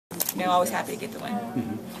always happy to get the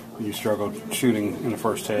win. You struggled shooting in the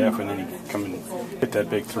first half, and then you come and hit that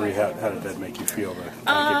big three. How did that make you feel?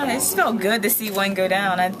 It just felt good to see one go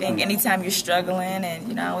down. I think anytime you're struggling,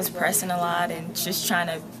 and I was pressing a lot and just trying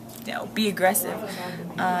to be aggressive,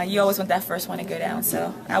 you always want that first one to go down.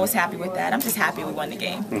 So I was happy with that. I'm just happy we won the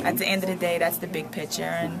game. At the end of the day, that's the big picture,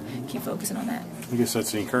 and keep focusing on that. I guess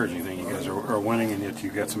that's the encouraging thing. You guys are winning, and yet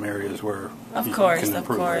you've got some areas where Of course.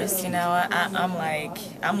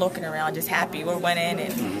 I'm looking around just happy we're winning,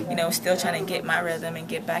 and still trying to get my rhythm and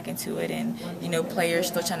get back into it, and players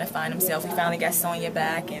still trying to find themselves. We finally got Sonya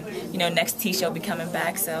back, and next T-Show will be coming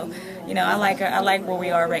back. So I like where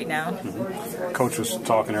we are right now. Coach was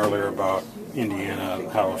talking earlier about Indiana,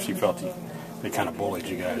 how she felt they kind of bullied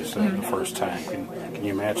you guys the first time. Can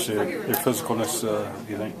you match their physicalness,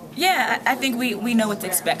 do you think? Yeah, I think we know what to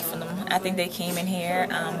expect from them. I think they came in here,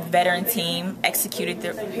 veteran team, executed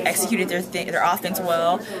their offense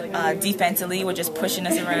well. Defensively, we're just pushing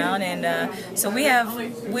us around, and so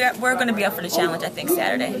we're going to be up for the challenge. I think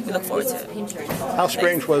Saturday. We look forward to it. How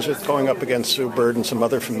strange was it going up against Sue Bird and some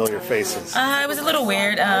other familiar faces? It was a little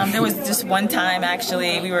weird. There was just one time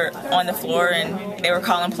actually we were on the floor and they were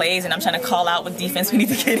calling plays, and I'm trying to call out what defense we need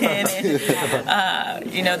to get in.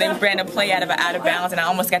 And, they ran a play out of bounds, and I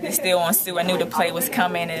almost got the steal on Sue. I knew the play was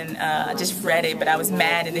coming, and I just read it, but I was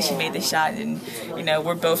mad, and then she made the shot, and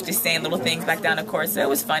we're both just saying little things back down the court, so it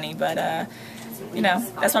was funny, but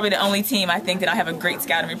that's probably the only team I think that I have a great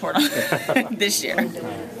scouting report on this year.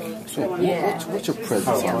 So what's your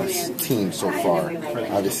presence on this team so far?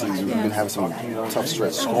 Obviously, you've been having some tough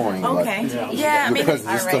stretch scoring. Okay. But yeah, your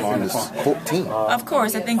presence is still on this team. Of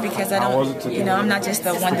course, I think because I don't, I'm not just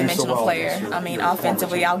a one-dimensional player. I mean,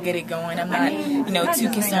 offensively, I'll get it going. I'm not, too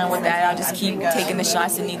concerned with that. I'll just keep taking the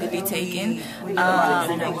shots that need to be taken.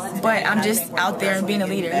 But I'm just out there and being a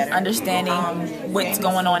leader, understanding what's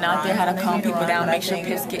going on out there, how to calm people down, make sure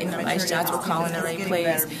kids getting the right shots, we're calling the right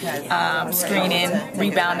plays, screening,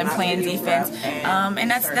 rebounding, playing defense, and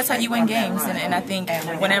that's how you win games. And I think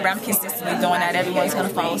whenever I'm consistently doing that, everyone's going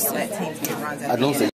to follow suit.